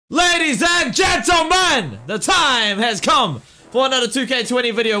Ladies and gentlemen, the time has come for another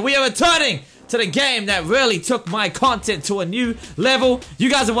 2K20 video. We are returning to the game that really took my content to a new level.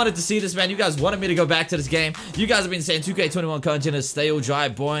 You guys have wanted to see this, man. You guys wanted me to go back to this game. You guys have been saying 2K21 content is stale, dry,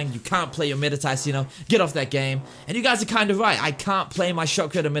 boring. You can't play your meta Tyceno. Get off that game. And you guys are kind of right. I can't play my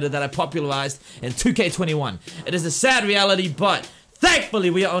shotgun meta that I popularized in 2K21. It is a sad reality, but thankfully,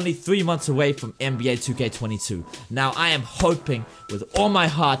 we are only 3 months away from NBA 2K22. Now, I am hoping with all my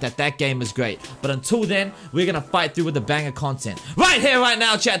heart that that game is great. But until then, we're gonna fight through with the banger content. Right here, right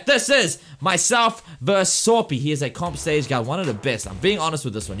now, chat. This is myself versus Sorpy. He is a comp stage guy, one of the best. I'm being honest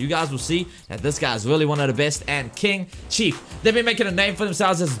with this one. You guys will see that this guy is really one of the best. And King Chief. They've been making a name for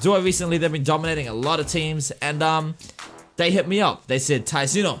themselves as a duo recently. They've been dominating a lot of teams. And, they hit me up. They said,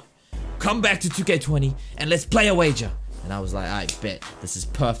 Tyceno, come back to 2K20 and let's play a wager. And I was like, I bet this is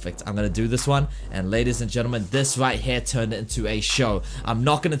perfect. I'm gonna do this one. And ladies and gentlemen, this right here turned into a show. I'm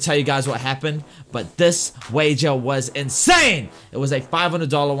not gonna tell you guys what happened, but this wager was insane. It was a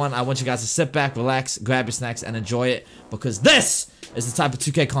 $500 one. I want you guys to sit back, relax, grab your snacks, and enjoy it, because this is the type of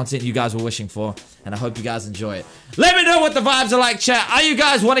 2K content you guys were wishing for, and I hope you guys enjoy it. Let me know what the vibes are like, chat. Are you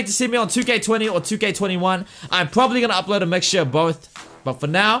guys wanting to see me on 2K20 or 2K21? I'm probably gonna upload a mixture of both, but for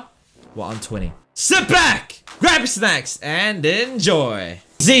now, we're on 20. Sit back, grab your snacks, and enjoy.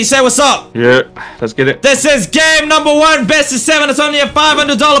 Z, say what's up. Yeah, let's get it. This is game number 1, best of 7. It's only a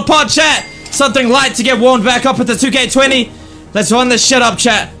 $500 pot, chat. Something light to get warmed back up into 2K20. Let's run this shit up,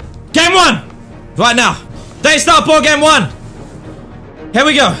 chat. Game 1, right now. Day start ball game 1. Here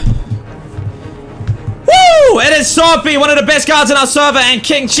we go. Woo! It is Sorpy, one of the best cards in our server, and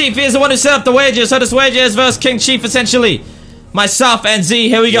King Chief. He is the one who set up the wager. So this wager is versus King Chief, essentially. Myself and Z.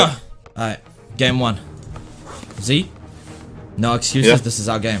 Here we go. Yep. Alright, game 1. Z? No excuses, Yep. This is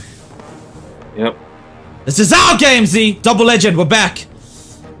our game. Yep. This is our game, Z! Double Legend, we're back!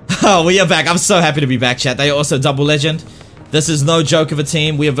 Oh, we are back. I'm so happy to be back, chat. They are also Double Legend. This is no joke of a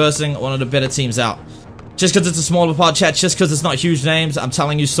team. We are versing one of the better teams out. Just because it's a smaller part, chat, just because it's not huge names, I'm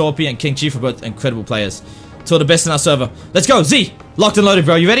telling you, Sorpy and King Chief are both incredible players. Two of the best in our server. Let's go, Z! Locked and loaded,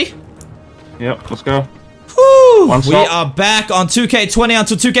 bro. You ready? Yep, let's go. Woo! We are back on 2K20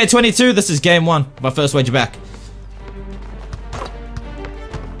 until 2K22. This is game 1. My first wager back.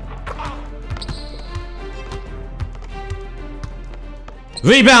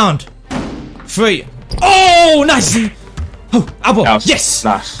 Rebound! 3. Oh, nice! Oh, elbow! Yes!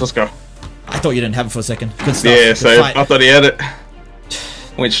 Nice, let's go. I thought you didn't have it for a second. Good stuff. Yeah, Good so fight. I thought he had it.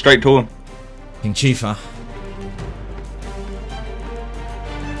 Went straight to him. King Chief, huh?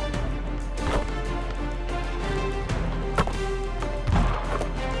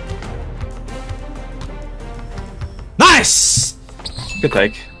 Nice! Good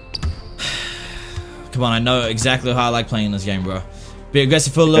take. Come on, I know exactly how I like playing this game, bro. Be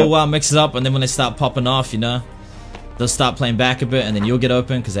aggressive for a little while, mix it up, and then when they start popping off, you know, they'll start playing back a bit, and then you'll get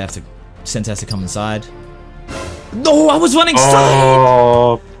open because they have to. Sense has to come inside. No, I was running side.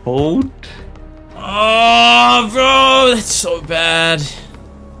 Oh, pulled. Oh, bro, that's so bad.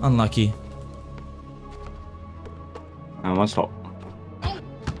 Unlucky. I must stop.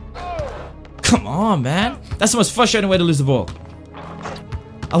 Come on, man. That's the most frustrating way to lose the ball.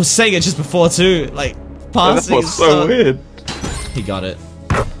 I was saying it just before too, like passing. That was so weird. He got it.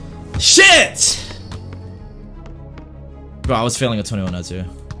 Shit! Bro, I was feeling a 21-02.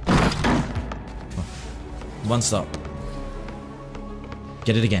 One stop.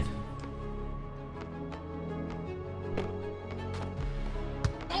 Get it again.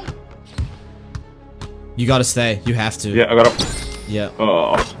 You gotta stay. You have to. Yeah, I got up. Yeah.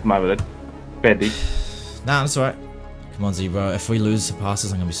 Oh, my bad. Badly. Nah, that's alright. Come on, Z, bro. If we lose the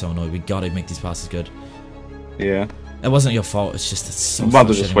passes, I'm gonna be so annoyed. We gotta make these passes good. Yeah. It wasn't your fault. It's just it's so. I'm about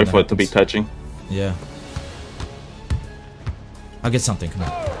to just wait for it to be touching. Yeah. I'll get something. Come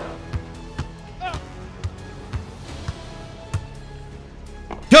on.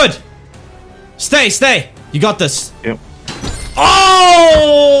 Good! Stay, stay! You got this. Yep.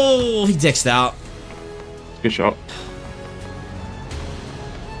 Oh! He dixed out. Good shot.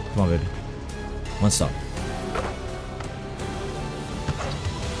 Come on, baby. One stop.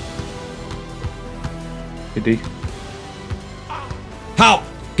 Good D. Help!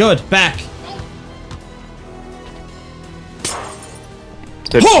 Good, back.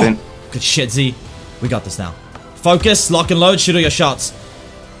 30%. Good shit, Z. We got this now. Focus, lock and load, shoot all your shots.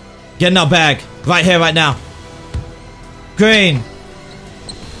 Get in our bag. Right here, right now. Green.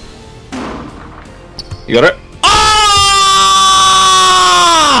 You got it? Ah!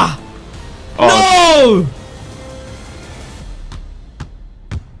 Oh. No!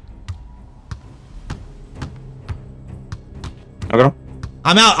 I got him.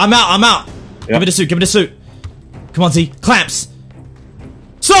 I'm out. Yep. Give me the suit. Come on, Z. Clamps.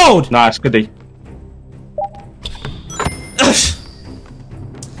 Sold! Nice, good D.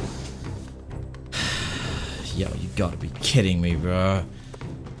 Yo, you gotta be kidding me, bro.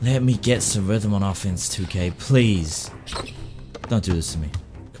 Let me get some rhythm on offense, 2K, please. Don't do this to me.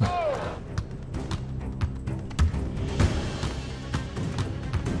 Come on.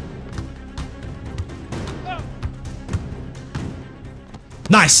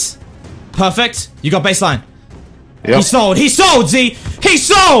 Nice! Perfect. You got baseline. Yep. He sold, Z! He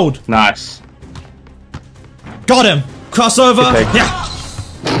sold! Nice. Got him. Crossover. Okay. Yeah.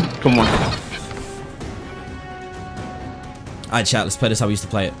 Come on. Alright, chat, let's play this how we used to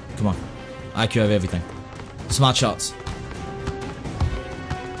play it. Come on. IQ over everything. Smart shots.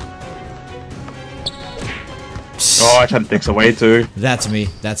 Oh, I tried to dicks away too. That's me.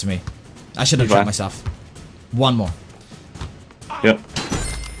 I shouldn't have trapped myself. One more. Yep.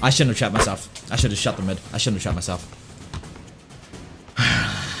 I shouldn't have trapped myself. I should have shut the mid. I shouldn't have trapped myself.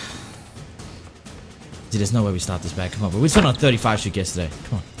 Dude, there's no way we start this back. Come on, but we spent on 35 streak yesterday.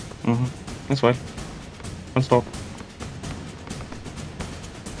 Come on. That's fine. One stop.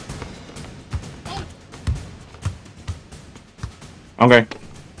 Okay.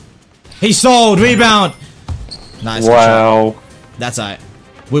 He sold! Rebound! Nice. Wow. That's alright.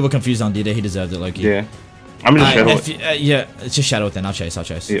 We were confused on D-Day. He deserved it, Loki. Yeah. I'm just shadow. Yeah, it's just shadow it then. I'll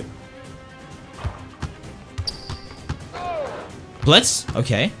chase. Yeah. Blitz?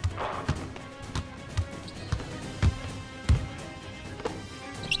 Okay.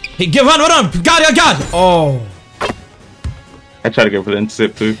 Run! God! Oh. I tried to go for the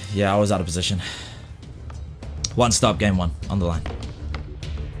intercept too. Yeah, I was out of position. One stop, game one. On the line.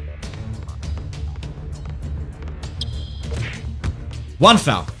 One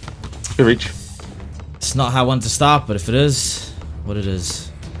foul. Good reach. It's not how I wanted to start, but if it is what it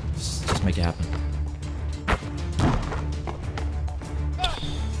is, just make it happen.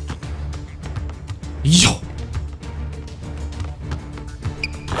 Yo!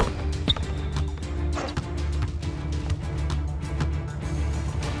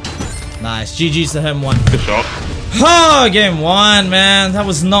 Nice. GG's to him, one. Good shot. Oh, game one, man. That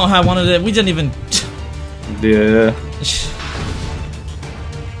was not how I wanted it. We didn't even... Yeah.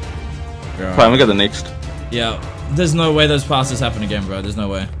 Fine, we got the next. Yeah. There's no way those passes happen again, bro. There's no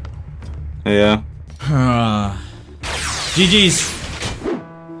way. Yeah. GG's.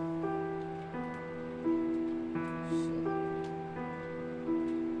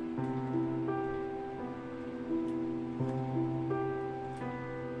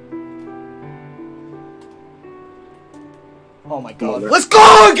 Oh my god. Let's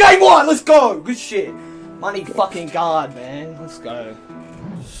go! Game one! Let's go! Good shit. Money fucking guard, man. Let's go.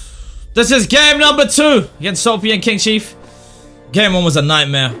 This is game number 2 against Soapy and King Chief. Game 1 was a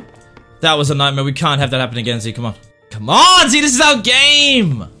nightmare. That was a nightmare. We can't have that happen again, Z. Come on. Come on, Z. This is our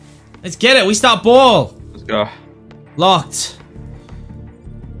game. Let's get it. We start ball. Let's go. Locked.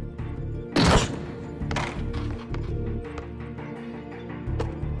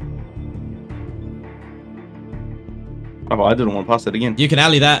 Oh, I didn't want to pass it again. You can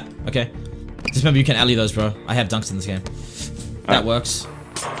alley that. Okay. Just remember you can alley those, bro. I have dunks in this game. That works.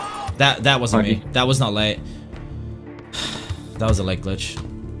 That wasn't me. That was not late. That was a late glitch.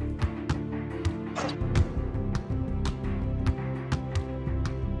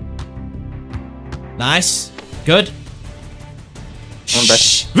 Nice. Good. I'm back.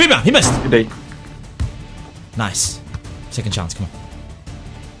 Rebound. He missed. Good day. Nice. Second chance. Come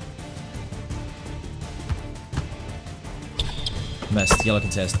on. Missed. Yellow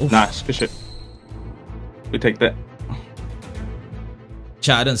contest. Oof. Nice. Good shit. We take that.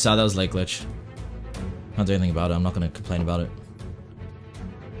 Chat, I didn't saw that was late glitch. Can't do anything about it. I'm not gonna complain about it.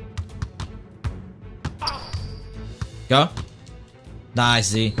 Go. Nice,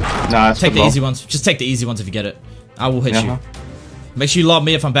 Z. Nice. Take the easy ones. Just take the easy ones if you get it. I will hit you. Make sure you lob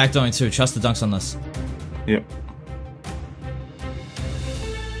me if I'm backdooring too. Trust the dunks on this. Yep.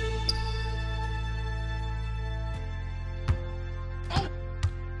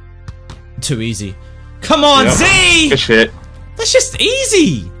 Too easy. Come on, Yep. Z! Good shit. That's just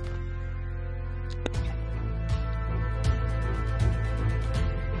easy.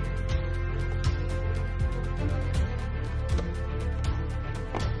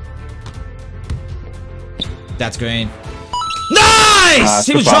 That's green. Nice!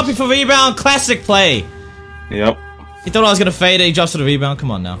 He was dropping for rebound. Classic play. Yep. He thought I was gonna fade it. He drops for the rebound. Come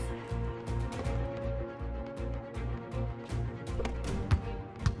on now.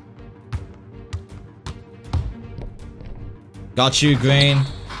 Got you, green.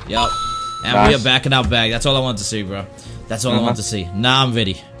 Yep. And we are back in our bag. That's all I wanted to see, bro. That's all I want to see. Now I'm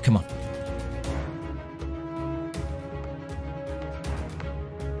ready. Come on.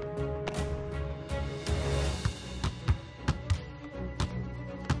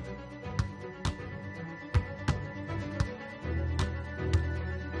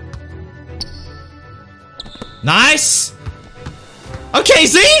 Nice! Okay,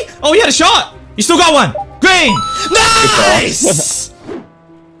 see? Oh, you had a shot! You still got one! Green! Nice!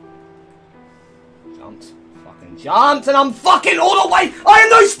 Jumped and I'm fucking all the way. I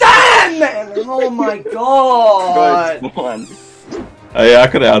understand, man. Oh my god. Good one. Oh yeah, I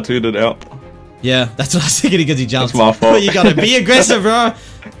could have out-tuned it out. Yeah, that's what I was thinking because he jumped. That's my fault. But you gotta be aggressive, bro.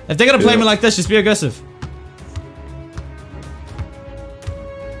 If they're gonna play me like this, just be aggressive.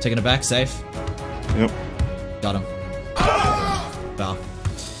 Taking it back, safe. Yep. Got him. Bow.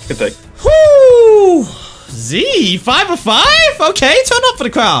 Good take. Whoo! Z, 5 of 5? Okay, turn up for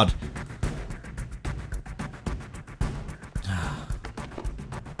the crowd.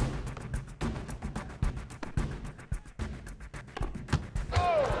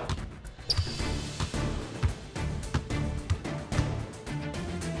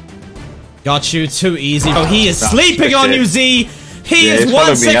 Got you, too easy. Oh, he is sleeping on you, Z. He is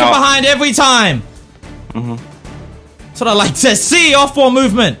 1 second behind every time. That's what I like to see. Off-ball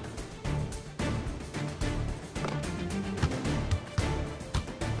movement.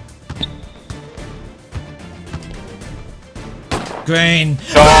 Green.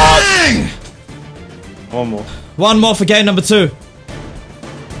 Bang! One more. One more for game number 2.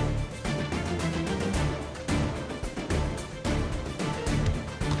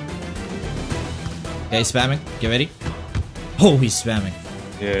 Okay, he's spamming. Get ready. Oh, he's spamming.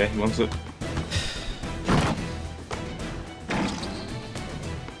 Yeah, he wants it.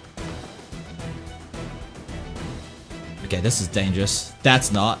 Okay, this is dangerous.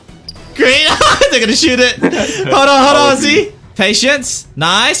 That's not. Green! They're gonna shoot it! Hold on, Z! Patience.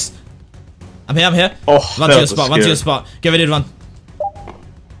 Nice! I'm here. Oh, run to your spot, run to your spot. Get ready to run. Oh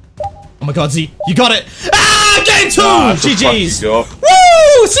my god, Z, you got it! Ah! Game 2! GG's! Woo!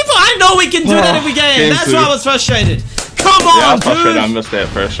 Super, I know we can do that every game. That's why I was frustrated. Come on, yeah, I was frustrated. dude! I missed that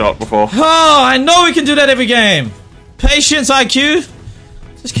first shot before. Oh, I know we can do that every game. Patience, IQ.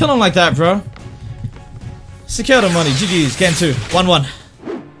 Just kill him like that, bro. Secure the money. GG's. Game 2. 1-1.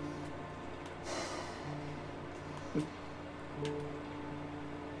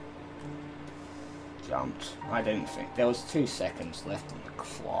 Jumped. I didn't think. There was 2 seconds left on the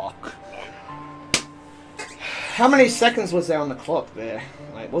clock. How many seconds was there on the clock there?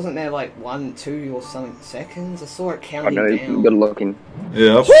 Like, wasn't there like 1, 2 or something seconds? I saw it counting down. Good looking.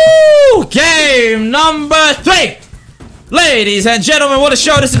 Yeah. Woo! Game number 3! Ladies and gentlemen, what a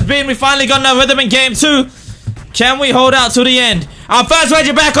show this has been. We finally got that rhythm in game 2. Can we hold out till the end? Our first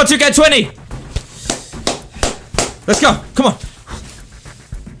wager back on 2K20. Let's go. Come on.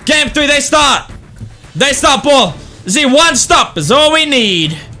 Game 3, they start. They start ball. Z, 1 stop is all we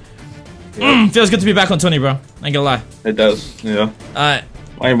need. Feels good to be back on 20, bro. I ain't gonna lie. It does, yeah. Alright.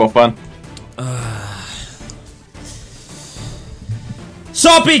 Way more fun.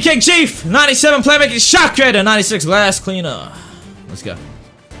 Soapy, King Chief, 97 playmaking shot creator, 96 glass cleaner. Let's go.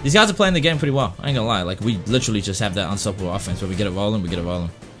 These guys are playing the game pretty well. I ain't gonna lie. Like, we literally just have that unstoppable offense where we get it rolling, we get it rolling.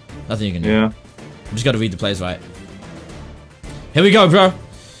 Nothing you can do. Yeah. We just gotta read the plays right. Here we go, bro.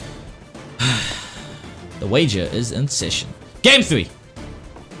 The wager is in session. Game 3.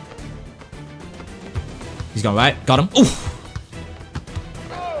 He's going right. Got him. Oof.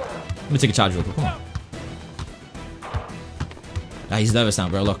 Let me take a charge real quick. Come on. Ah, he's nervous now,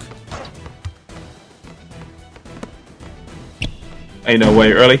 bro. Look. Ain't no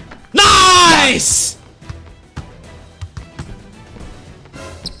way early. Nice!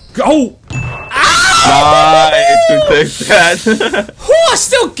 Go! Nice! You take that. Oh, I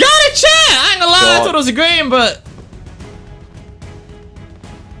still got it, chat! I ain't gonna lie, I thought it was a green, but...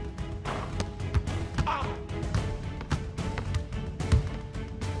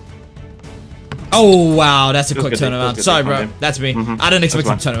 Oh, wow, that's a quick turnaround. Sorry, bro. That's me. I didn't expect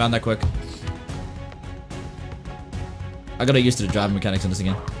him to turn around that quick. I gotta get used to the driving mechanics on this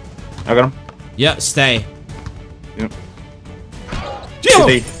again. I got him. Yep, stay. Yep. Yo!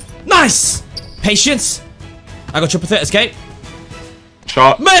 Nice! Patience! I got triple threat, escape.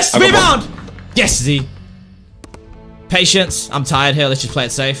 Shot. Miss! Rebound! Yes, Z. Patience. I'm tired here, let's just play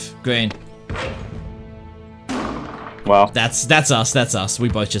it safe. Green. Wow. That's us. We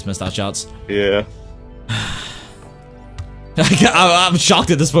both just missed our shots. Yeah. I'm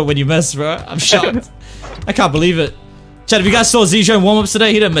shocked at this point when you miss, bro. I'm shocked. I can't believe it. Chad, if you guys saw Zijo in warm-ups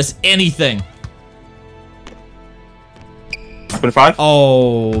today, he didn't miss anything. 25?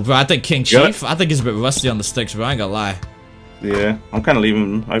 Oh, bro, I think King Chief, I think he's a bit rusty on the sticks, bro. I ain't gonna lie. Yeah, I'm kind of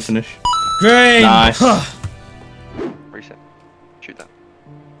leaving openish. Green! Nice. Reset. Shoot that.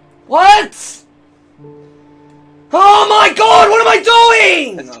 What? Oh my god, what am I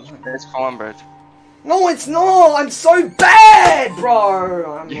doing? It's fine, bro. No, it's not. I'm so bad,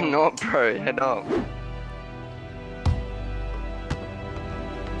 bro. You're not, bro. Head up.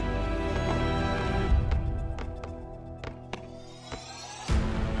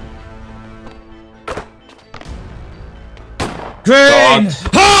 Green!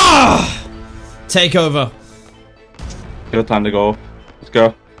 Ah! Take over. Good time to go. Let's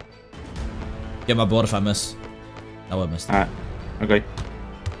go. Get my board if I miss. I won't miss. Alright. Okay.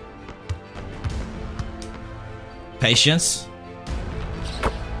 Patience.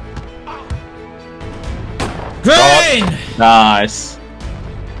 Green! Nice.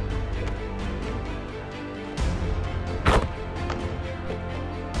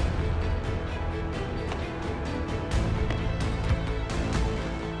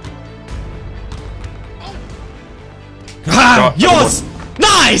 Ah, yours!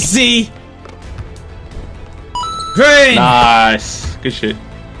 Nice, Z! Green! Nice. Good shit.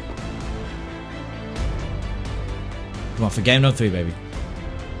 Come on, for game no 3, baby.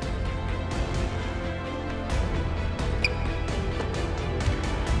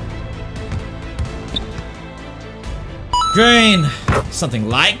 Green! Something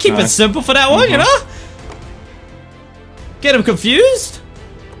light. Keep it simple for that one, you know? Get him confused?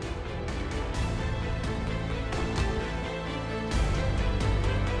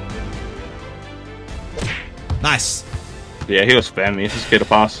 Nice. Yeah, he'll spam me. Just get a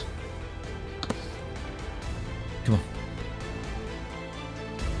pass. Come on.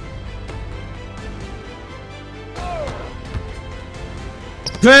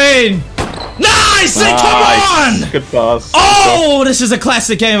 Green! Nice! Come on! Good pass. Oh, this is a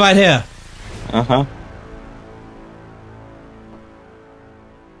classic game right here. Uh-huh.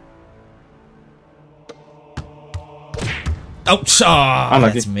 Oh,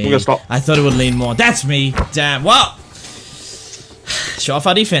 Unlucky. that's me. We're gonna stop. I thought it would lean more. That's me. Damn. Well, show off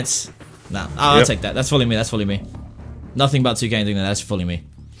our defense. Nah, I'll Yep. take that. That's fully me. That's fully me. Nothing but 2K doing that. That's fully me.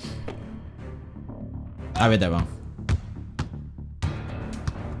 I read that wrong.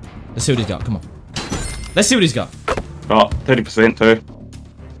 Let's see what he's got. Come on. Let's see what he's got. Got 30% too.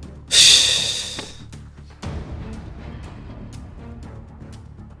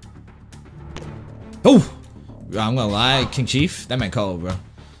 Oh! I'm gonna lie, King Chief, that man cold, bro.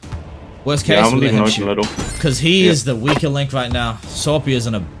 Worst case, Yeah, I'm we let leaving him open shoot. little. Because he is the weaker link right now. Sorpy is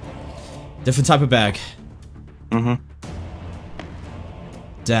in a different type of bag. Mm-hmm.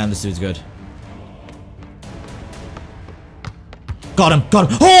 Damn, this dude's good. Got him! Got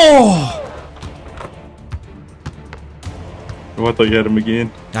him! Oh! Oh, I thought you had him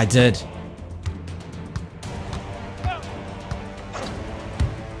again. I did.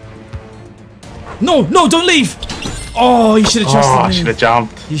 No! No! Don't leave! Oh, you should have trusted Oh, I me. should have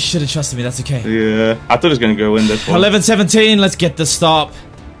jumped. You should have trusted me. That's okay. Yeah, I thought he was gonna go in this one. 11-17. Let's get the stop.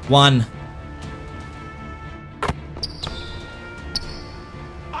 1.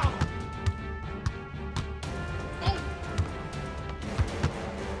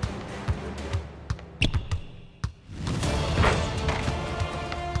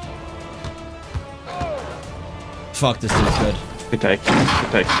 Fuck, this dude's good. Good take.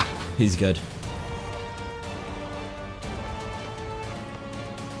 Good take. He's good.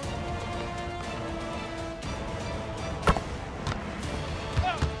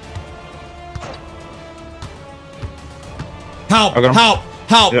 Help! I got him. Help!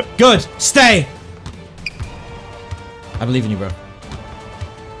 Help! Yep. Good! Stay! I believe in you, bro.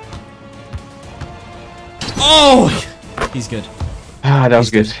 Oh! He's good. Ah, that was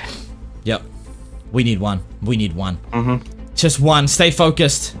good. Yep. We need one. We need one. Mm-hmm. Just one. Stay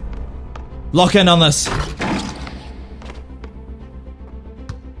focused. Lock in on this.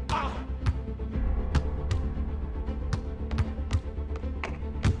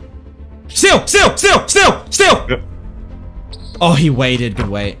 Still! Still! Still! Still! Still! Yep. Oh, he waited. Good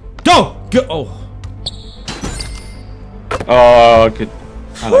wait. Go! Go! Oh. Oh, good.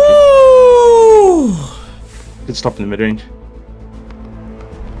 I like it. Woo! Good stop in the mid-range.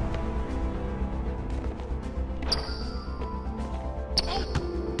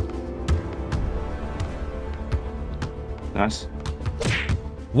 Nice.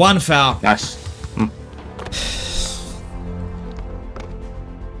 One foul. Nice.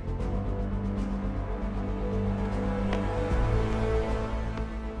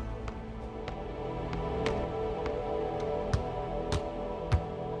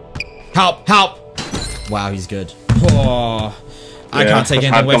 Help! Help! Wow, he's good. Oh, I Yeah, can't take that's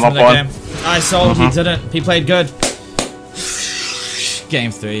anything hard away to from come that up game. I sold. He didn't. He played good. Game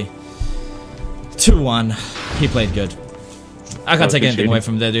 3. 2-1. He played good. I can't take anything away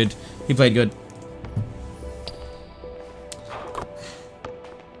from there, dude. He played good.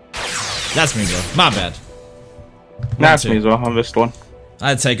 That's me, bro. My bad. That's me as well. I missed one.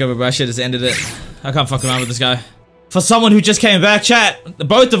 I'd take over, bro. I should have just ended it. I can't fuck around with this guy. For someone who just came back, chat,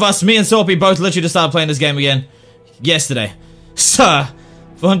 both of us, me and Sorpy, both literally just started playing this game again yesterday. So,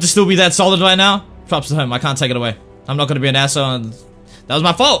 for him to still be that solid right now, props to him. I can't take it away. I'm not gonna be an asshole, and that was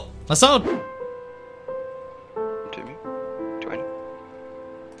my fault. That's all. Jimmy, 20.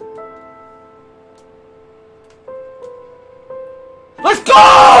 Let's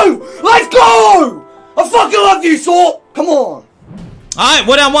go! Let's go! I fucking love you, Sort! Come on! Alright,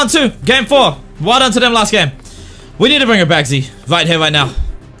 we're down 1-2. Game 4. Well done to them last game. We need to bring it back, Z. Right here, right now.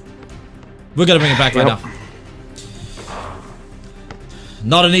 We're gonna bring it back right now.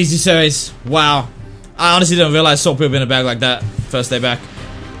 Not an easy series. Wow. I honestly didn't realize Salt would be in a bag like that. First day back.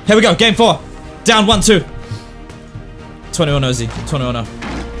 Here we go. Game 4. Down 1-2. 21-0, Z. 21-0.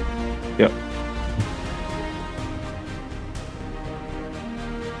 Yep.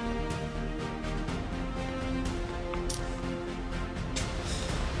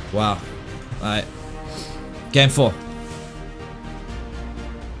 Wow. Alright. Game 4.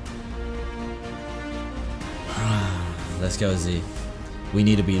 Let's go, Z. We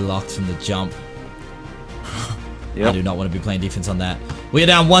need to be locked from the jump. Yep. I do not want to be playing defense on that. We are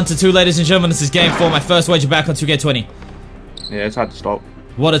down 1-2, ladies and gentlemen. This is game 4. My first wager back on 2K20. Yeah, it's hard to stop.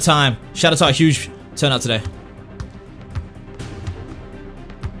 What a time. Shout out to our huge turnout today.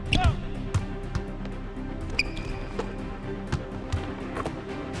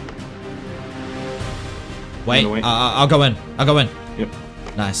 Wait, I'll go in. I'll go in. Yep.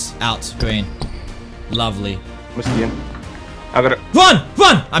 Nice. Out. Green. Lovely. Missed again. I got it. Run!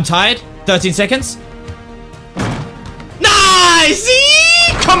 Run! I'm tired. 13 seconds. Nice!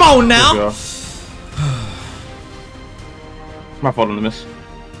 Come on now! My fault on the miss.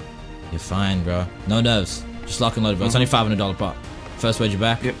 You're fine, bro. No nerves. Just lock and load, bro. It's only $500 pot. First wager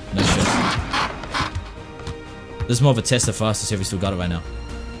back? Yep. No shit. This is more of a tester for us to see if we still got it right now.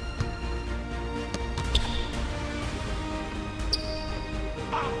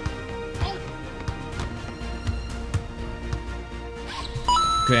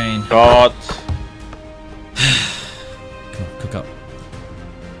 Green. God. Come on, cook up.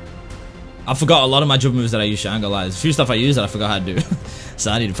 I forgot a lot of my jump moves that I use. I ain't gonna lie. There's a few stuff I use that I forgot how to do. So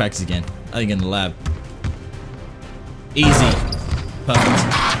I need to practice again. I think in the lab. Easy.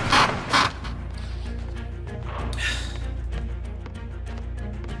 Perfect.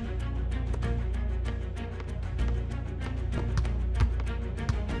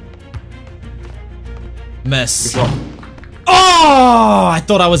 Miss. Oh! I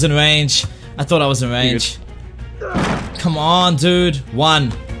thought I was in range. I thought I was in range. Come on, dude.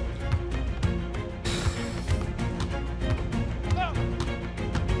 1.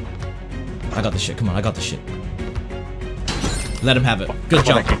 I got the shit. Come on, I got the shit. Let him have it. Good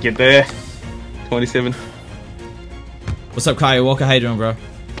job. I can get there. 27. What's up, Kyle Walker? How you doing, bro?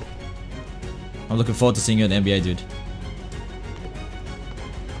 I'm looking forward to seeing you in the NBA, dude.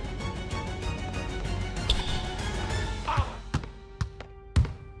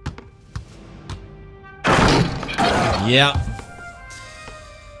 Yeah.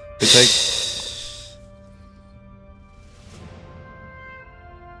 Good take.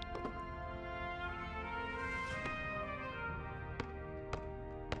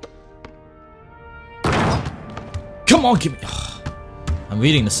 Come on, give me. Ugh. I'm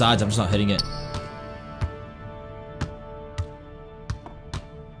reading the sides. I'm just not hitting it.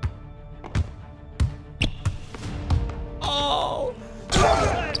 Oh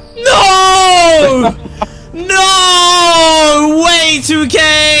no! No way,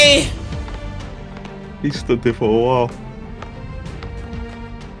 2K. He stood there for a while.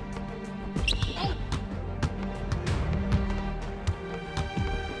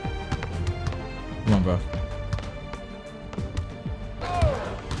 Come on, bro.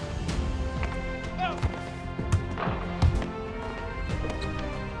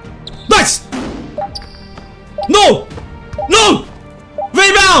 Nice! No! No!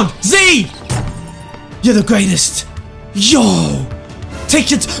 Rebound! Z! You're the greatest. Yo!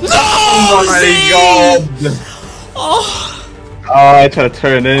 Take it. No! Oh my Z! God! Oh! Oh, I tried to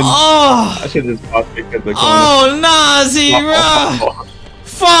turn in. Oh! I should have just passed it because the corner. Oh, nah, Z, bro!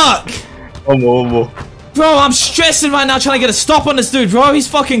 Fuck! One more. Bro, I'm stressing right now trying to get a stop on this dude, bro. He's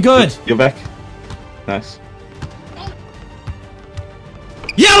fucking good. You're back. Nice.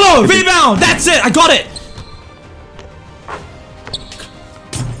 Yellow! Rebound! That's it! I got it!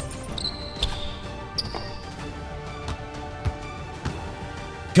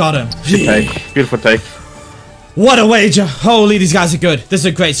 Got him. Good take. Beautiful take. What a wager. Holy, these guys are good. This is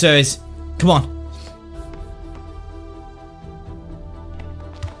a great series. Come on.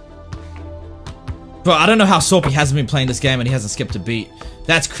 Bro, I don't know how Sorpy hasn't been playing this game and he hasn't skipped a beat.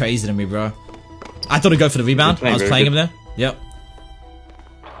 That's crazy to me, bro. I thought he'd go for the rebound. I was playing him there. Yep.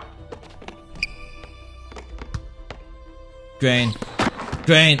 Grain.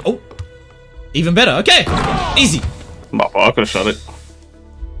 Grain. Oh. Even better. Okay. Easy. I could have shot it.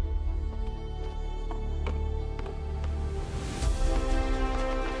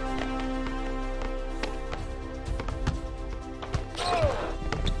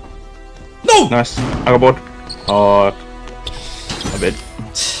 No! Nice. I got bored. Oh. A bit.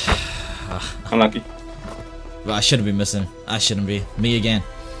 Unlucky. Bro, I shouldn't be missing. I shouldn't be. Me again.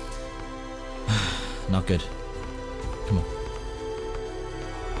 Not good. Come on.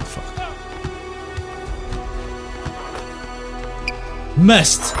 Fuck.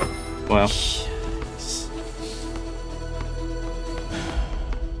 Missed. Wow.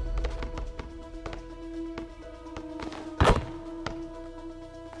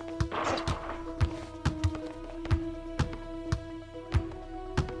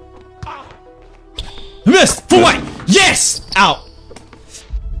 Missed! Full white! Yes! Out!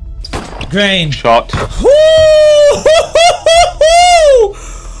 Grain. Shot. Woo!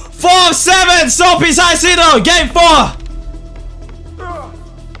 4 of 7! Sorpy Tyceno! Game 4!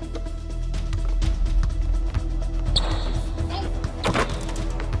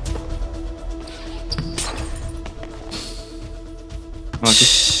 Okay.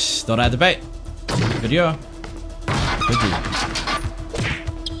 Thought I had the bait. Video. Good dude.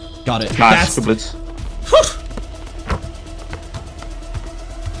 Got it. Nice. Good blitz.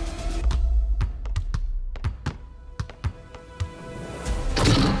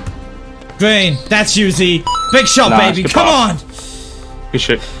 Grain, that's you, Z. Big shot, Nice, baby. good Come pass. on. Good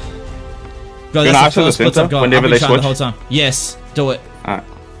shit. Bro, You're that's the gonna first the split center I've got. I've whenever been they trying the switch? whole time. Yes, do it. Alright.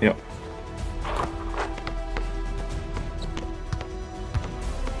 Yep.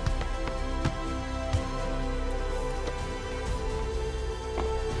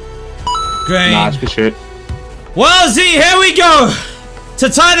 Grain. Nice. Good shit. Well, Z, here we go. To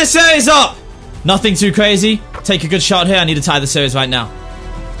tie the series up. Nothing too crazy. Take a good shot here. I need to tie the series right now.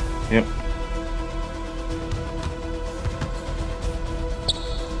 Yep.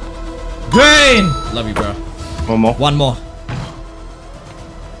 Grain. Love you, bro. One more. One more.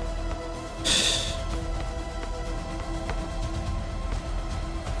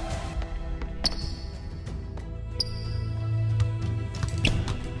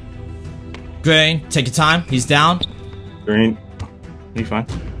 Grain, take your time. He's down. Green. You fine?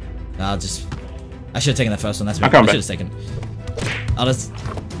 I'll just... I should have taken that first one. That's me. I'll come I back. should have taken. I'll just...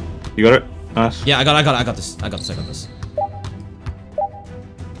 You got it? Nice. Yeah, I got this. I got this.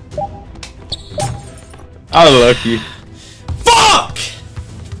 Oh, lucky. Fuck!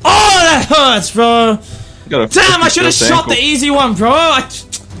 Oh, that hurts, bro. Got a Damn, I should have fucking shot the ankle. easy one, bro.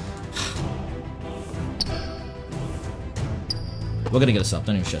 We're gonna get us up.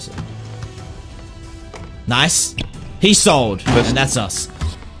 Don't even stress it. Nice. He sold, and that's us.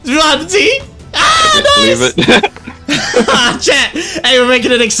 Run, Z. Ah, nice. Leave it. Chat. Hey, we're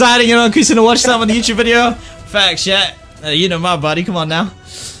making it exciting. You know, increasing to watch some on the YouTube video. Facts, chat. You know my buddy. Come on now.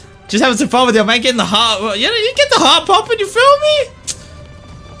 Just having some fun with you, man. Getting the heart. Well, you know, you get the heart popping. You feel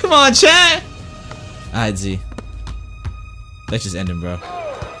me? Come on, chat. Alright, Z. Let's just end him, bro.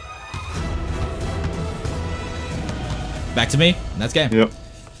 Back to me. And that's game. Yep.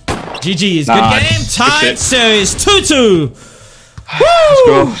 GG's. Nice. Good game. Good Tied shit. series 2-2. Let's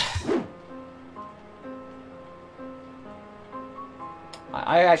go.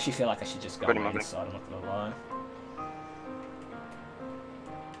 I actually feel like I should just go Pretty on the much. inside, I'm not gonna lie.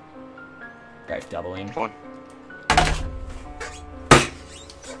 Go doubling. One.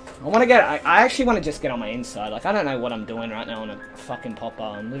 I want to get. I actually want to just get on my inside. Like, I don't know what I'm doing right now on a fucking popper.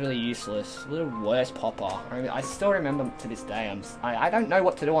 I'm literally useless. The worst popper. I still remember to this day. I don't know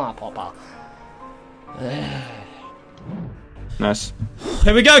what to do on a popper. Nice.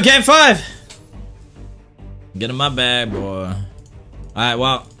 Here we go. Game 5. Get in my bag, boy. Alright,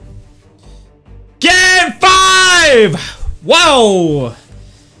 well. Game 5! Whoa!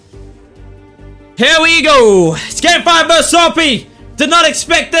 Here we go. It's game 5 versus Sorpy. Did not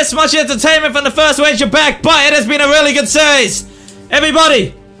expect this much entertainment from the first wager back, but it has been a really good series.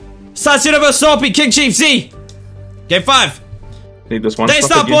 Everybody, Tyceno versus Sorpy, King Chief Z. Game 5. Need this one. They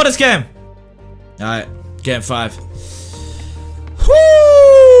stop start again. borders game. Alright, game 5.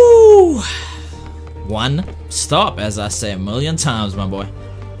 Woo! One stop, as I say a million times, my boy.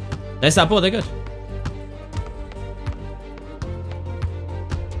 They start board, they're good.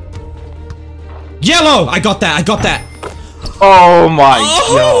 Yellow! I got that, I got that. Oh my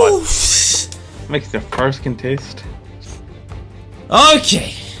Oh! god. Makes the first contest.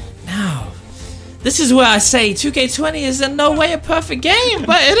 Okay. Now, this is where I say 2K20 is in no way a perfect game,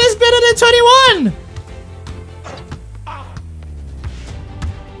 but it is better than 21.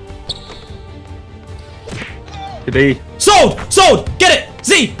 Today. Sold! Sold! Get it!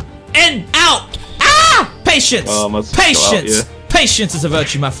 Z! In! Out! Ah! Patience! Must go out, Patience! yeah. Patience is a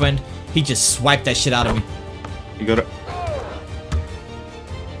virtue, my friend. He just swiped that shit out of me. You got it.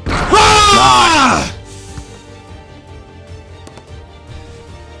 Ah!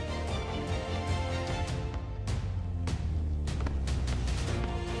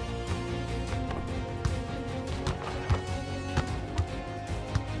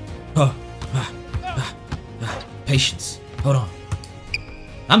 Oh. Patience. Hold on.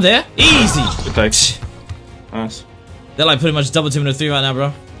 I'm there. Easy. Good take. Nice. They're like pretty much double teaming the 3 right now,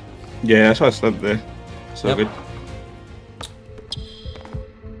 bro. Yeah, that's why I slept there. So Yep. good.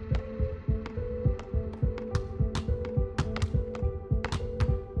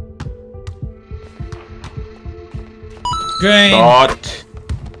 Green. Dot.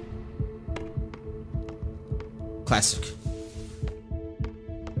 Classic.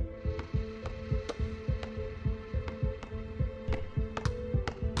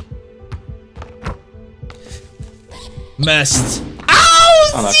 Missed.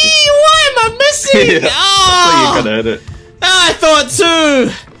 Ow! Unlucky. See, why am I missing? Yeah, I thought Oh! you could hit it. I thought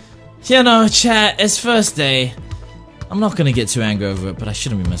too. You know, chat, it's first day. I'm not gonna get too angry over it, but I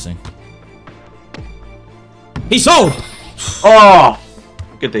shouldn't be missing. He sold! Oh!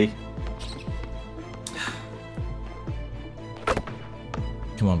 Good D.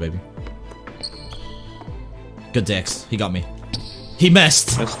 Come on, baby. Good Dex. He got me. He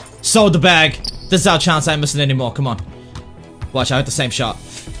missed. Missed. Sold the bag. This is our chance. I ain't missing anymore. Come on. Watch, I hit the same shot.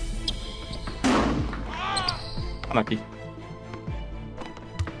 Unlucky.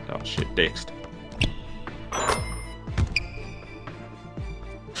 Oh shit, Dexed.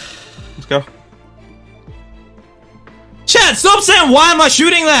 Let's go. Chat, stop saying why am I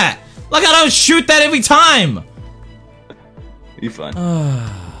shooting that? Like I don't shoot that every time. You fine.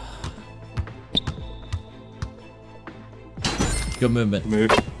 Good movement.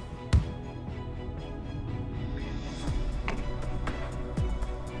 Move.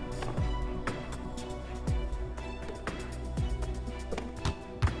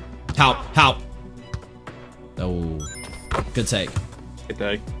 Help. Oh, good take. Good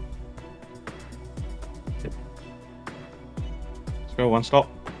day. Let's go, one stop.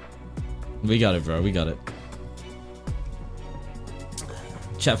 We got it, bro. We got it.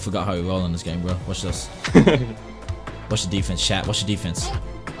 Chat forgot how we roll in this game, bro. Watch this. Watch the defense, chat. Watch the defense. You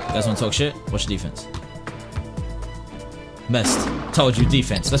guys want to talk shit? Watch the defense. Missed. Told you,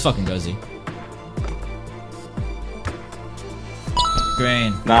 defense. Let's fucking go, Z.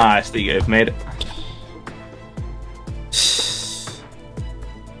 Green. Nice, there you go, made it.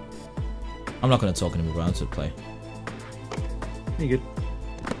 I'm not gonna talk anymore, bro. I'm just gonna play. You good.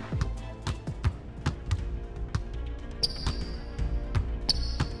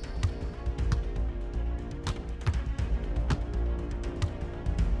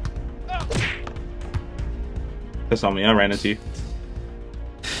 That's on me, I ran into you.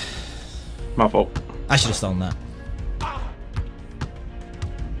 My fault. I should have stolen that.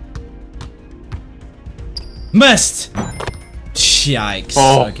 Missed! Yikes.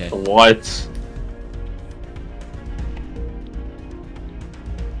 Oh, Okay. what?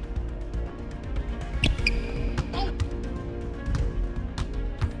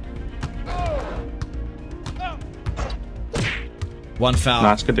 One foul.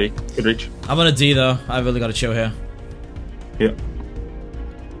 Nice, good D. Good reach. I'm on a D though. I really gotta chill here. Yep.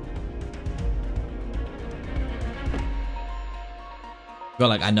 Bro,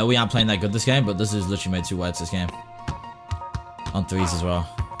 like, I know we aren't playing that good this game, but this is literally made 2 whites this game. On 3s as well.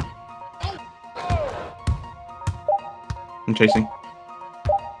 I'm chasing.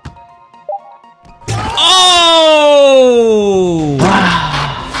 Oh!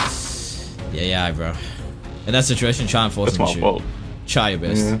 yeah, bro. In that situation, try and force That's him to my shoot. fault. Try your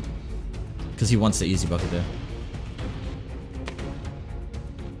best. Yeah. Because he wants the easy bucket there.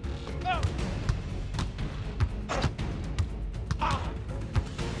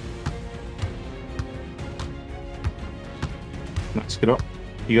 Nice, get up.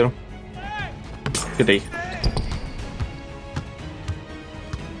 You got him. Good D.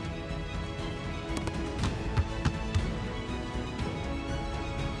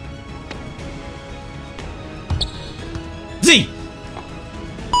 Z! Z,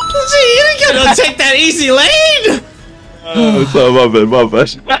 you ain't gonna take that easy lane! So my bad.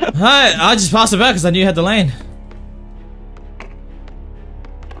 Alright, I just passed it back because I knew you had the lane.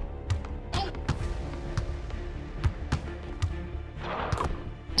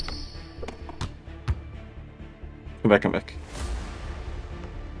 Come back.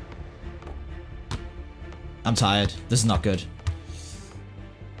 I'm tired. This is not good.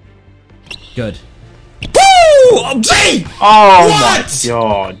 Good. Woo! Gee! Oh What? my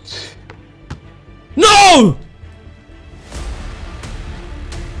god. No!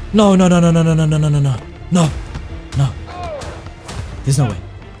 No, no, no, no, no, no, no, no, no, no, no. No. No. There's no way.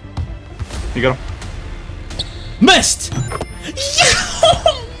 You got him. Missed!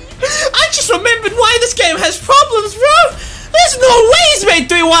 I just remembered why this game has problems, bro! There's no way he's made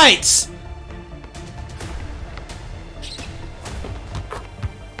 3 whites!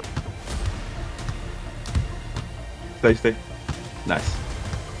 Stay. Nice.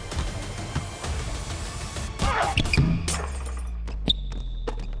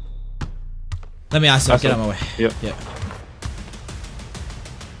 Let me ask you, get out of my way. Yep.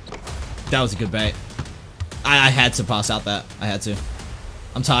 That was a good bait. I had to pass out that. I had to.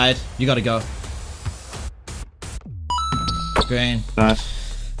 I'm tired. You gotta go. Green.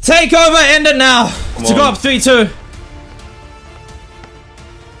 Nice. Take over, end it now! To go up 3-2.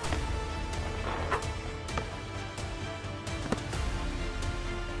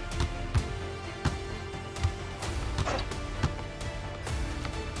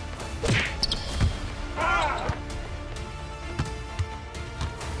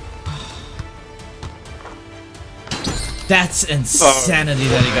 That's insanity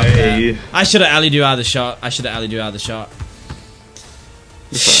that he got that. I should have alleyed you out of the shot.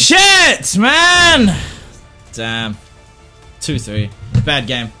 Shit, man! Damn. 2-3. Bad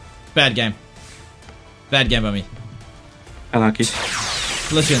game by me. Unlucky.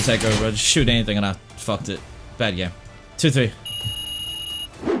 Let's go and take over, bro. Just shoot anything and I fucked it. Bad game. 2-3.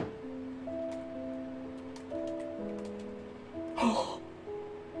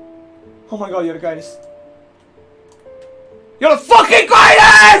 Oh my god, you're the greatest. You're the fucking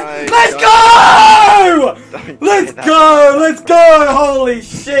greatest! Let's go! Let's go! Holy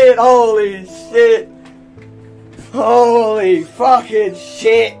shit, Holy fucking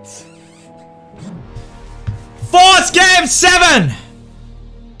shit! Force game 7!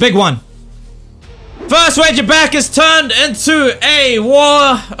 Big one. First wager back is turned into a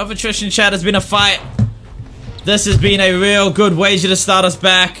war of attrition, chat. It's been a fight. This has been a real good wager to start us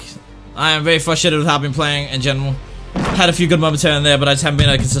back. I am very frustrated with how I've been playing in general. Had a few good moments here and there, but I just haven't been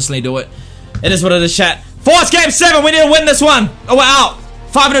able to consistently do it. It is what it is, chat. Force game 7, we need to win this one. Oh, we're out.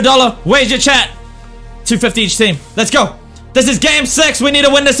 $500 wager, chat. $250 each team. Let's go. This is game 6. We need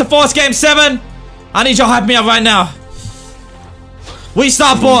to win this to Force game 7. I need y'all hype me up right now. We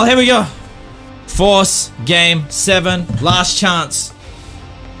start ball. Here we go. Force game 7. Last chance.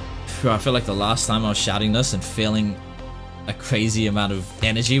 Bro, I feel like the last time I was shouting this and feeling a crazy amount of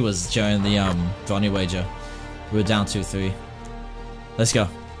energy was during the Johnny wager. We were down 2-3. Let's go.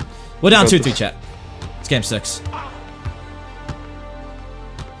 We're down 2-3, chat. It's game 6.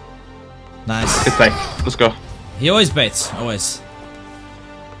 Nice. Good play. Let's go. He always baits. Always.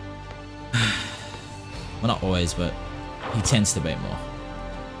 Well, not always, but he tends to bait more.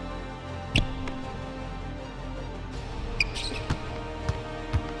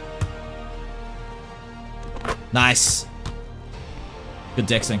 Nice. Good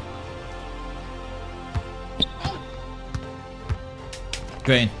dexing.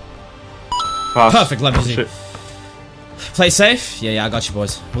 Green. Pass. Perfect, love you. Shit. Play safe? Yeah, I got you,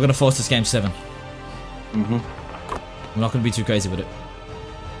 boys. We're gonna force this game 7. Mm-hmm. I'm not gonna be too crazy with it.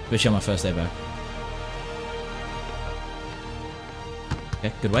 Especially on my first day back.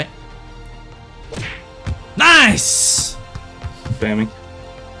 Okay, good weight. Nice! Spamming.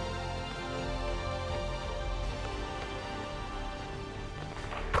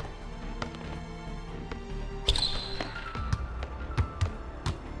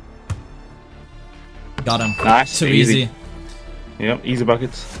 Got him. Nice. Too easy. Yep, easy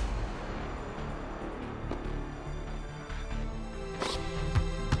buckets.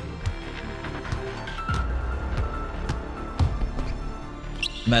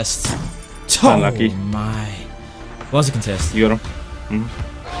 Missed. Unlucky. Oh my. What was the contest? You got him?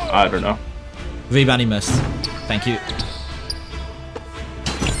 I don't know. Rebound, he missed. Thank you.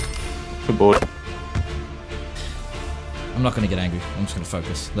 Good board. I'm not gonna get angry. I'm just gonna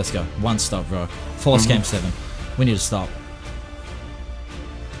focus. Let's go. One stop, bro. Force game 7. We need to stop.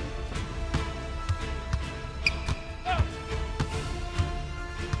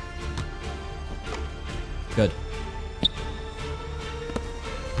 Good.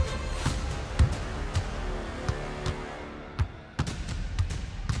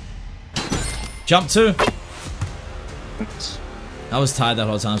 Jump 2. Thanks. I was tired that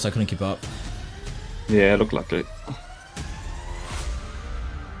whole time, so I couldn't keep up. Yeah, look like it.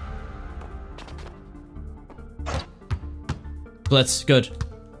 Blitz, good.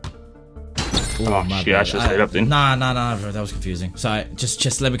 Ooh, Oh, my shit, I bad. should have stayed up then. Nah, bro, that was confusing. Sorry,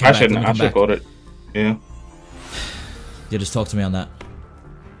 just let me come I back. shouldn't Let me have come back. got it. Yeah. You just talk to me on that.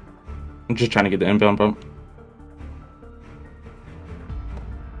 I'm just trying to get the inbound bump.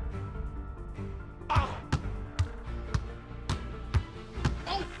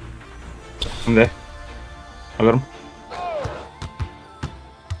 I'm there. I got him.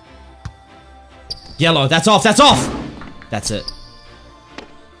 Yellow, that's off, that's off! That's it.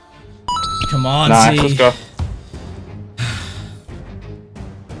 Come on, Nice, Z. let's go.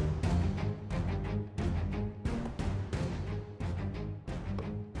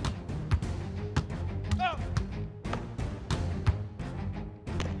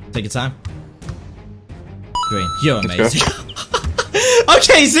 Take your time. Green, you're Let's amazing.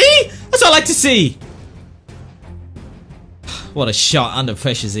 Okay, Z! That's what I like to see! What a shot under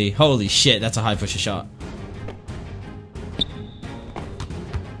pressure, Z. Holy shit, that's a high pressure shot.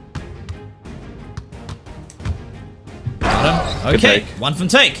 Got him. Okay, take. one from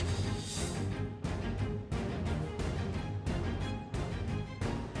take.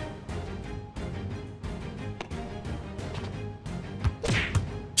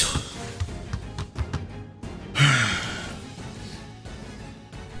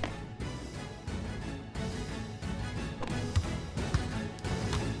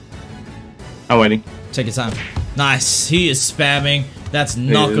 I'm waiting. Take your time. Nice. He is spamming. That's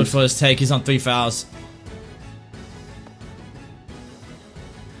not He good is. for his take. He's on 3 fouls.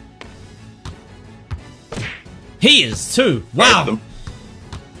 He is too. Wow. Them.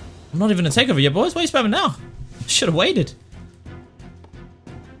 I'm not even a takeover yet, boys. Why are you spamming now? Should have waited.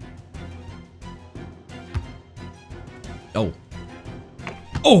 Oh.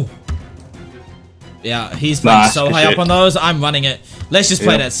 Oh. Yeah, he's playing Nice, so good high shit. up on those. I'm running it. Let's just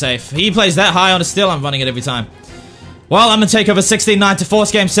play Yeah. that safe. He plays that high on a steal. I'm running it every time. Well, I'm gonna take over 16-9 to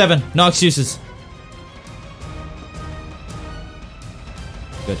force game 7. No excuses.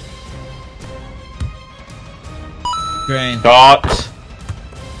 Good. Green. Got.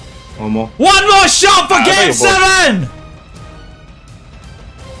 One more. One more shot for I'll game take it, boy. 7!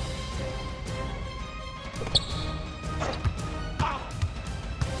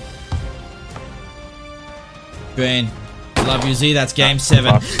 Green. Love you, Z. That's game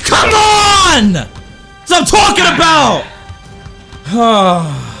 7. fuck. Come on! That's what I'm talking about!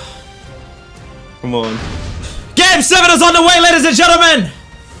 Come on. Game 7 is on the way, ladies and gentlemen!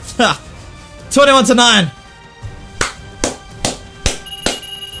 21 to 9.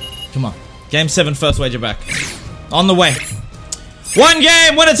 Come on. Game 7, first wager back. On the way. One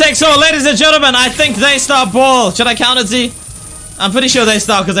game, winner takes all, ladies and gentlemen. I think they start ball. Should I count it, Z? I'm pretty sure they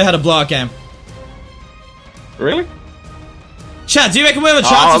start because they had a blowout game. Really? Chat, do you reckon we have a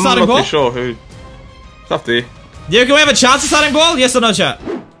chance of I'm starting not ball? too sure who. It's up to you. Do you reckon we have a chance of starting ball? Yes or no, chat?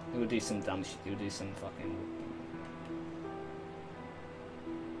 You'll do some dumb shit. You'll do some fucking.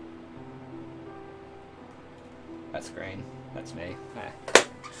 That's green. That's me. Nah.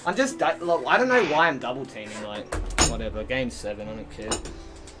 I'm just. Look, I don't know why I'm double teaming. Like, whatever. Game 7. I don't care.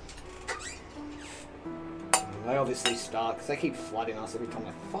 They obviously start because they keep flooding us every time.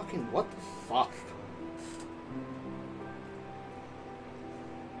 Like, fucking what the fuck?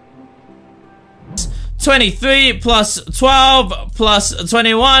 23 plus 12 plus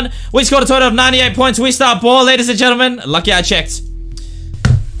 21. We scored a total of 98 points. We start ball, ladies and gentlemen. Lucky I checked.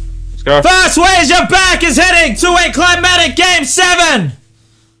 Let's go. First wager back is heading to a climatic game 7.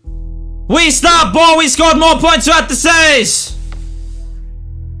 We start ball. We scored more points throughout the series.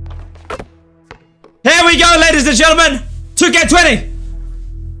 Here we go, ladies and gentlemen. 2K20.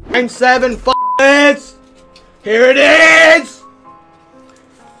 Game 7, f***ers! Here it is!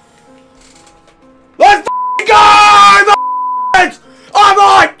 Let's f***ing go! f***ers! I'm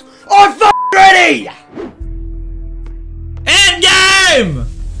on! I'm f***ing ready! End game!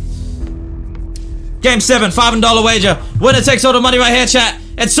 Game 7, $5 wager. Winner takes all the money right here, chat.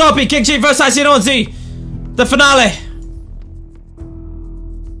 It's Soapy, King Chief vs. Tyceno and Z. The finale.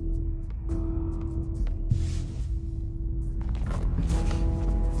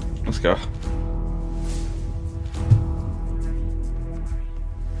 Let's go.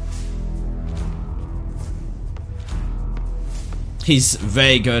 He's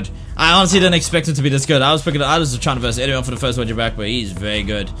very good. I honestly didn't expect him to be this good. I was trying to verse anyone for the first wager back, but he's very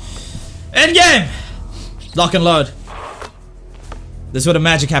good. End game! Lock and load. This is where the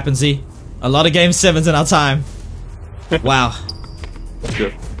magic happens, Z. A lot of game 7s in our time. Wow.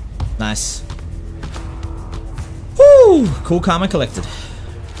 Good. Nice. Woo! Cool, calm, and collected.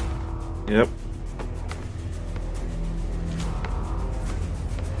 Yep.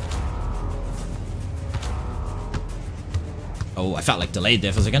 Oh, I felt like delayed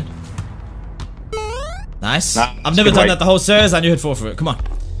there for a second. Nice. Nah, I've never good done right. that the whole series. I knew he'd fall for it. Come on.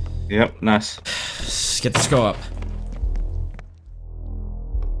 Yep, nice. Let's get the score up.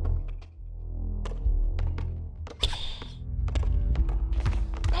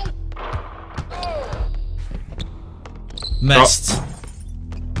 Missed.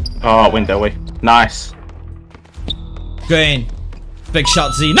 Oh, window way. Nice. Green. Big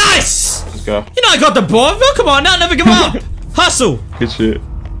shot, Z. Nice! Let's go. You know I got the ball, bro. Come on now, never give up. Hustle. Good shit.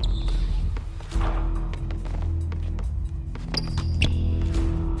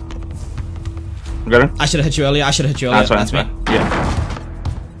 Got him? I should have hit you earlier. I should have hit you earlier. That's me. fine. Yeah.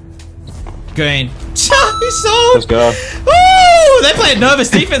 Green. He's so. Let's go. Woo! They playing nervous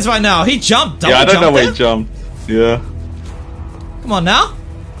defense right now. He jumped. Yeah, I don't know where he there. jumped. Yeah. Come on now.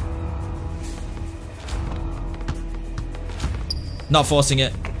 Not forcing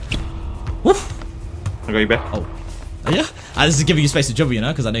it. Woof. I got you back. Oh. Yeah? I just giving you space to dribble, you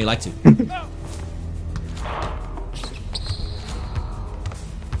know, because I know you like to.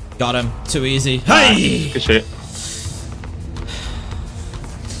 Got him. Too easy. Hey! Good shit.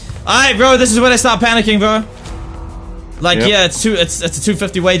 Alright, bro, this is when I start panicking, bro. Like, Yep. yeah, it's a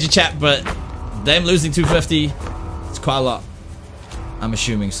 250 wager chat, but them losing 250, it's quite a lot. I'm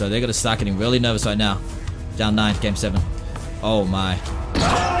assuming, so they're gonna start getting really nervous right now. Down 9, game 7. Oh my.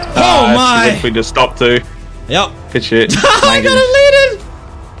 Oh my! We just stopped too. Yep. Good shit. I got it leaded!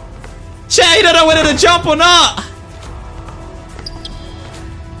 Chat, you don't know whether to jump or not!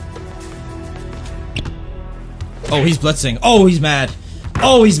 Oh, he's blitzing. Oh, he's mad.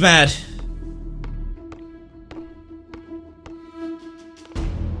 Oh, he's mad.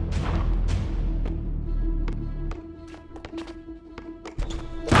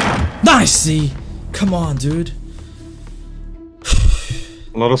 Nice, C. Come on, dude.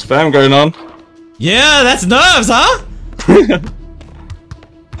 A lot of spam going on. Yeah, that's nerves, huh?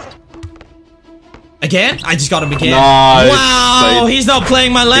 Again? I just got him again. Nice. Wow, Played. he's not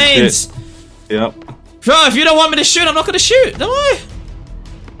playing my lanes. Yep. Bro, if you don't want me to shoot, I'm not gonna shoot. Don't I?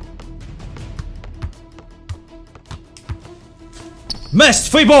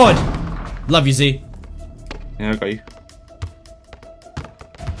 Missed. Free board. Love you, Z. Yeah, I got you.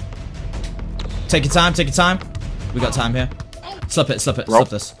 Take your time. Take your time. We got time here. Slip it. Slip it. Roll. Slip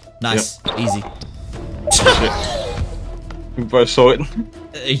this. Nice. Easy. We both saw it.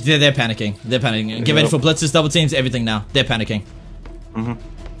 They're panicking. They're panicking. Get ready for blitzes, double teams, everything now. They're panicking. Mm-hmm.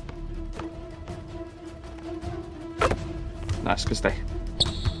 Nice, good stay.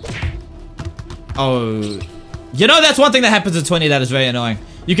 Oh. You know, that's one thing that happens at 20 that is very annoying.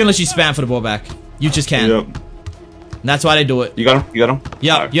 You can literally spam for the ball back. You just can. Yep. And that's why they do it. You got him? You got him?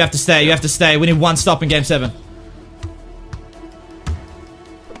 Yep, Alright. you have to stay. You have to stay. We need one stop in game 7.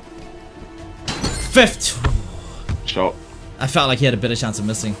 Fifth. Shot. I felt like he had a better chance of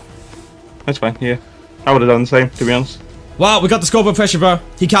missing. That's fine, yeah. I would have done the same, to be honest. Well, we got the scoreboard pressure, bro.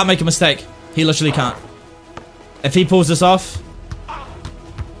 He can't make a mistake. He literally can't. If he pulls this off,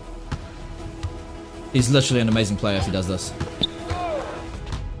 he's literally an amazing player if he does this.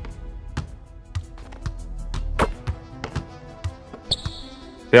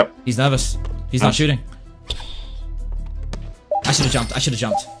 Yep. He's nervous. He's not shooting. I should have jumped. I should have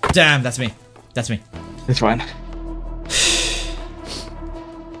jumped. Damn, that's me. That's me. It's fine.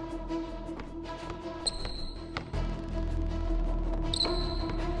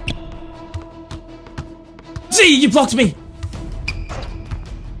 Z, you blocked me!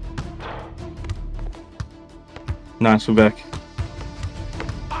 Nice, we're back.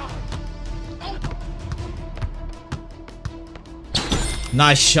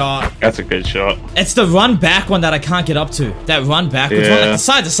 Nice shot. That's a good shot. It's the run back one that I can't get up to. That run backwards one, like Yeah. the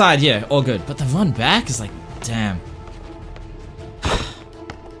side to side, yeah, all good. But the run back is like, damn.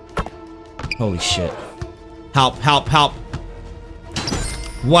 Holy shit. Help, help, help.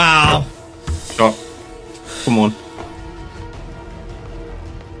 Wow. Shot. Come on.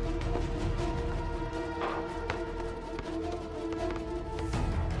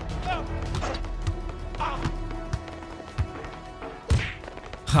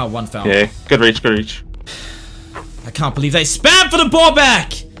 Oh, one foul. Yeah, good reach, good reach. I can't believe they spammed for the ball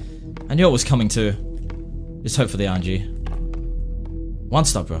back! I knew it was coming too. Just hope for the RNG. One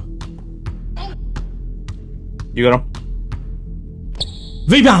stop, bro. You got him?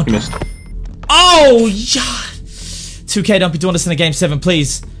 Rebound! You missed. Oh, yeah! 2K, don't be doing this in a game 7,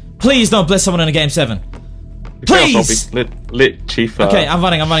 please. Please don't blitz someone in a game 7. Please! Lit chief. Okay, I'm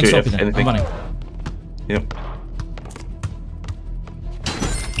running shoot Soapy if then. I'm anything. running. Yep.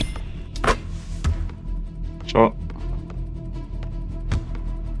 Shot.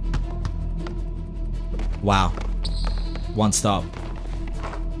 Wow. One stop.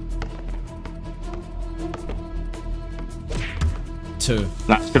 Two.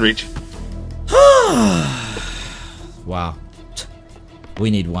 Nice, good reach. Wow. We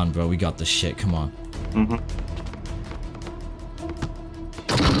need one, bro. We got this shit. Come on. Mm-hmm.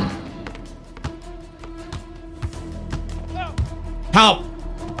 Help!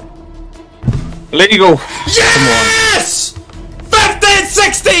 Let you go. Yes!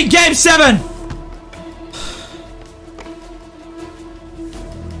 15-16, game 7!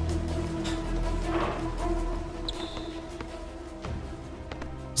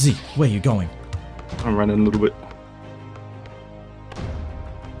 Z, where you going? I'm running a little bit.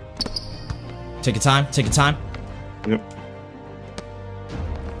 Take your time, take your time. Yep.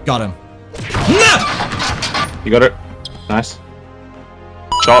 Got him. No! You got it. Nice.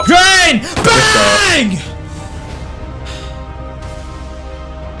 Shot. Drain! Bang!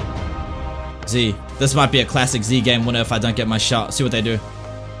 Z, this might be a classic Z game winner if I don't get my shot. See what they do.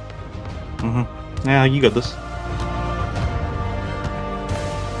 Mm-hmm. Yeah, you got this.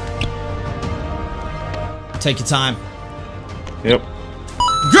 Take your time. Yep.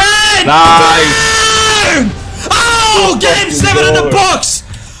 Great! Nice! Bang! Oh, game 7 in the books!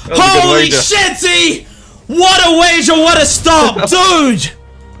 That was a good Holy wager. shit, Z! What a wager, what a stop, dude!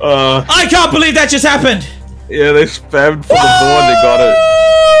 I can't believe that just happened! Yeah, they spammed for the ball and they got it.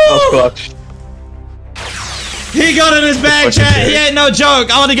 That was clutch. He got it in his bag, chat. He ain't no joke.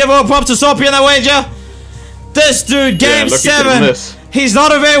 I want to give all props to Soppy on that wager. This dude, game lucky 7. for this. He's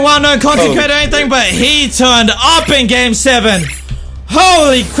not a very well-known content creator or anything, but he turned up in game 7.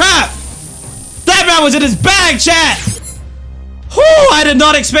 Holy crap! That man was in his bag, chat! Whew, I did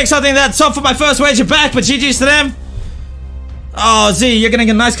not expect something that tough for my first wager back, but GG's to them. Oh, Z, you're gonna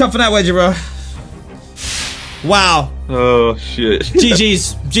get a nice cut for that wager, bro. Wow. Oh, shit.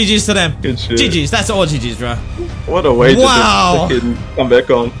 GG's. GG's to them. Good shit. GG's. That's all GG's, bro. What a wager Wow. to fucking come back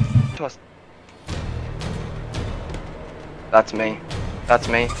on. That's me. That's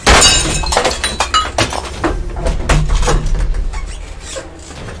me.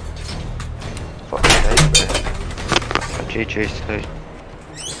 Fucking hate, bro. GG's too.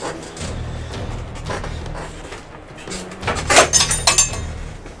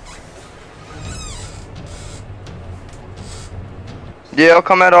 Yeah, I'll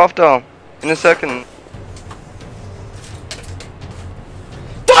come out after. In a second.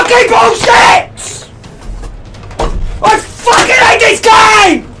 Fucking bullshit! I fucking hate this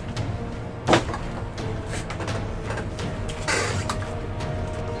game!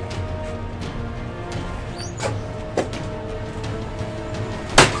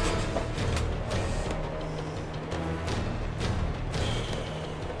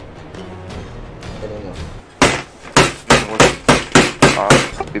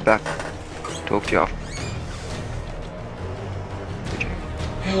 I'll be back. Talk to you after.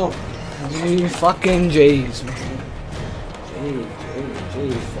 Help. Gee fucking jeez, man.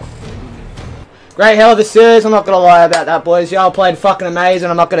 Gee fucking. Great hell of a series, I'm not gonna lie about that, boys. Y'all played fucking amazing,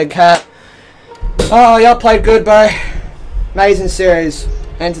 I'm not gonna cap. Oh, y'all played good, bro. Amazing series.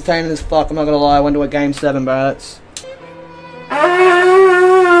 Entertaining as fuck, I'm not gonna lie. I went to a game 7, bro. That's